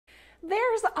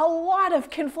There's a lot of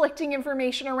conflicting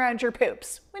information around your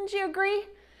poops. Wouldn't you agree?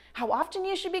 How often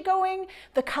you should be going,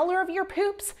 the color of your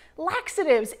poops,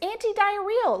 laxatives,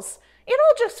 antidiarrheals. It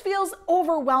all just feels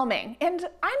overwhelming, and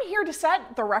I'm here to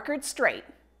set the record straight.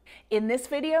 In this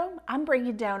video, I'm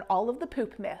bringing down all of the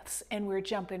poop myths, and we're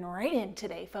jumping right in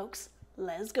today, folks.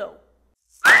 Let's go.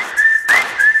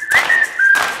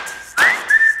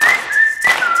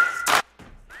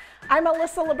 I'm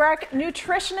Alyssa Lebrecq,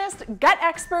 nutritionist, gut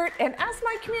expert, and as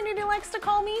my community likes to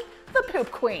call me, the poop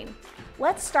queen.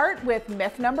 Let's start with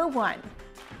myth number 1.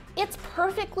 It's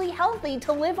perfectly healthy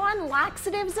to live on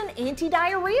laxatives and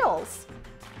antidiarrheals.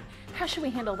 How should we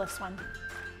handle this one?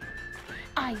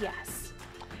 Yes.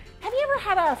 Have you ever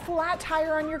had a flat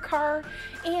tire on your car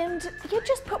and you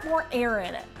just put more air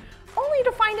in it, only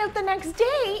to find out the next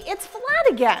day it's flat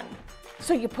again?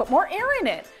 So you put more air in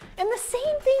it, and the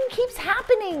same thing keeps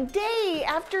happening day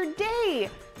after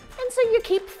day. And so you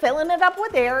keep filling it up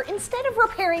with air instead of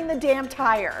repairing the damn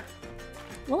tire.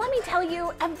 Well, let me tell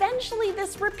you, eventually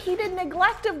this repeated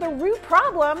neglect of the root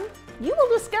problem, you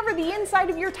will discover the inside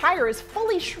of your tire is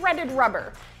fully shredded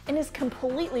rubber and is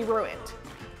completely ruined.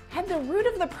 Had the root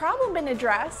of the problem been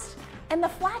addressed and the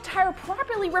flat tire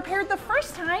properly repaired the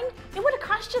first time, it would have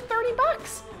cost you 30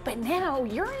 bucks. But now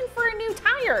you're in for a new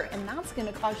tire, and that's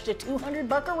gonna cost you 200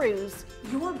 buckaroos.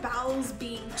 Your bowels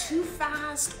being too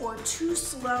fast or too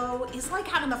slow is like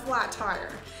having a flat tire.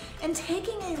 And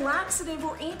taking a laxative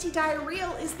or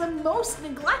antidiarrheal is the most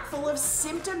neglectful of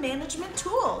symptom management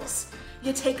tools.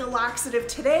 You take a laxative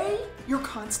today, you're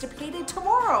constipated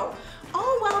tomorrow,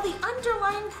 all while the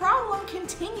underlying problem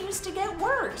continues to get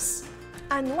worse.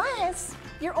 Unless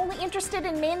you're only interested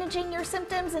in managing your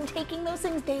symptoms and taking those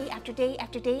things day after day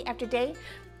after day after day.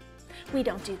 We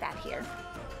don't do that here.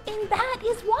 And that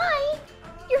is why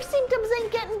your symptoms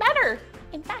ain't getting better.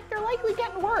 In fact, they're likely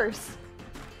getting worse.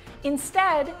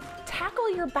 Instead,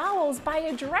 tackle your bowels by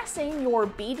addressing your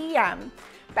BDM,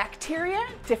 bacteria,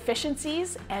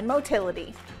 deficiencies, and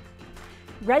motility.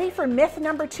 Ready for myth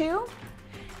number 2?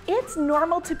 It's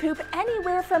normal to poop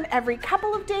anywhere from every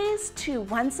couple of days to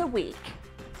once a week.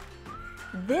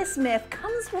 This myth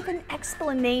comes with an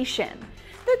explanation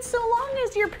that so long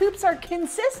as your poops are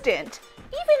consistent,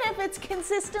 even if it's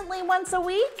consistently once a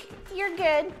week, you're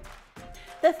good.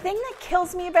 The thing that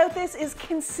kills me about this is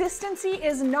consistency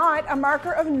is not a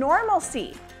marker of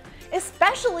normalcy,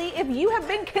 especially if you have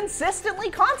been consistently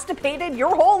constipated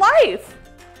your whole life.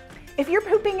 If you're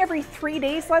pooping every 3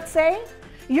 days, let's say,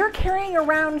 you're carrying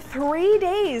around 3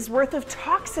 days worth of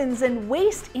toxins and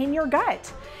waste in your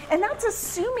gut. And that's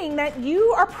assuming that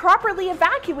you are properly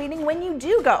evacuating when you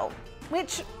do go,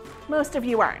 which most of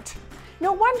you aren't.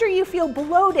 No wonder you feel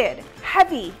bloated,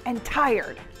 heavy, and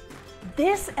tired.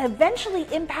 This eventually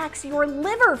impacts your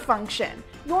liver function,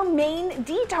 your main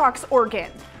detox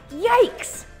organ.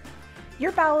 Yikes!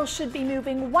 Your bowels should be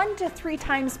moving 1 to 3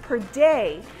 times per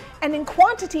day and in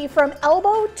quantity from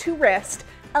elbow to wrist,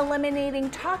 eliminating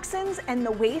toxins and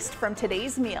the waste from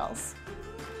today's meals.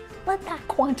 Let that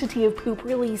quantity of poop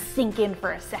really sink in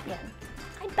for a second.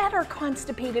 I bet our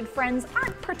constipated friends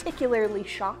aren't particularly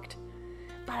shocked,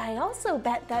 but I also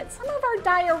bet that some of our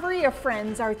diarrhea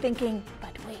friends are thinking,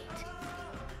 but wait,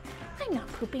 I'm not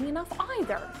pooping enough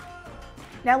either.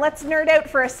 Now let's nerd out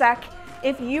for a sec.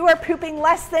 If you are pooping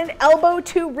less than elbow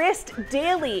to wrist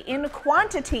daily in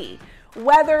quantity,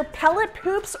 whether pellet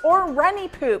poops or runny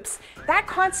poops, that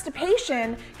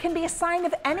constipation can be a sign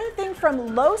of anything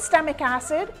from low stomach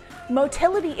acid,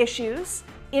 motility issues,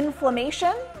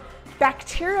 inflammation,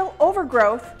 bacterial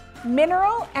overgrowth,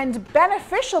 mineral and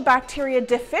beneficial bacteria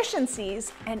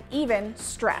deficiencies, and even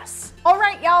stress. All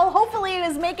right, y'all, hopefully it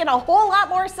is making a whole lot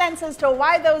more sense as to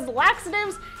why those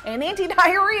laxatives and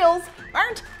antidiarrheals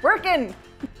aren't working.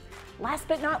 Last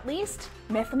but not least,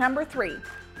 myth number 3.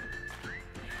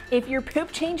 If your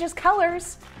poop changes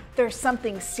colors, there's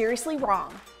something seriously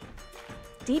wrong.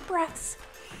 Deep breaths.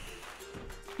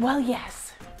 Well,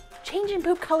 yes, changing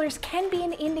poop colors can be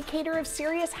an indicator of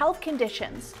serious health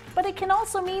conditions, but it can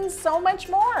also mean so much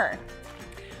more.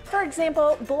 For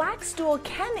example, black stool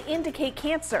can indicate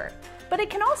cancer, but it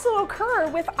can also occur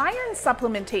with iron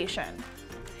supplementation.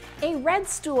 A red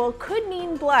stool could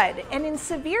mean blood, and in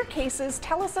severe cases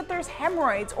tell us that there's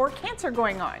hemorrhoids or cancer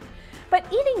going on. But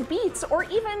eating beets or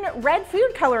even red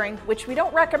food coloring, which we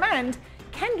don't recommend,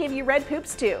 can give you red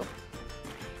poops too.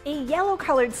 A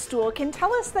yellow-colored stool can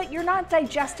tell us that you're not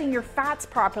digesting your fats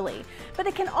properly, but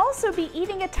it can also be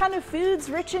eating a ton of foods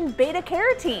rich in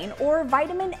beta-carotene or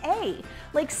vitamin A,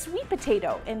 like sweet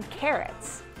potato and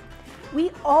carrots.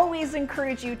 We always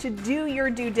encourage you to do your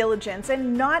due diligence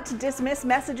and not dismiss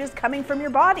messages coming from your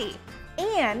body.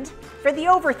 And for the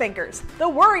overthinkers, the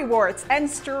worrywarts, and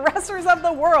stressors of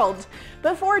the world,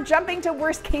 before jumping to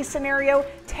worst case scenario,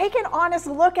 take an honest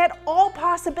look at all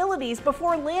possibilities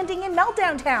before landing in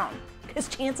meltdown town, because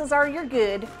chances are you're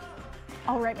good.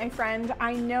 All right, my friend,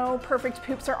 I know perfect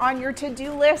poops are on your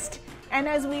to-do list, and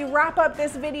as we wrap up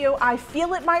this video, I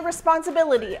feel it my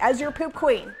responsibility as your poop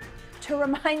queen to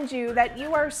remind you that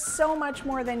you are so much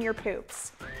more than your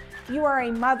poops. You are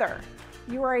a mother,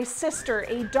 you are a sister,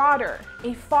 a daughter,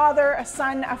 a father, a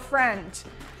son, a friend.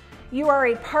 You are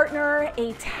a partner,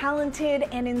 a talented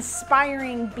and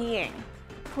inspiring being.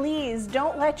 Please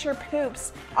don't let your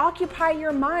poops occupy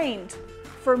your mind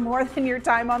for more than your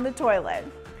time on the toilet.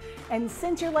 And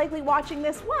since you're likely watching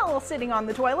this while sitting on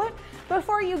the toilet,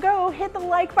 before you go, hit the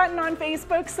like button on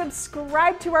Facebook,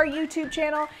 subscribe to our YouTube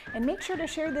channel, and make sure to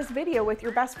share this video with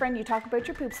your best friend you talk about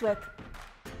your poops with.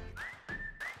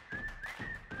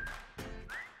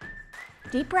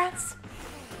 Deep breaths?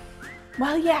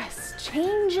 Well, yes,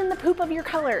 change in the poop of your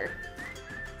color.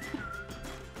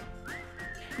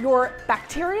 Your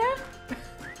bacteria?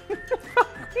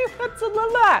 That's a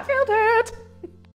la. Nailed it.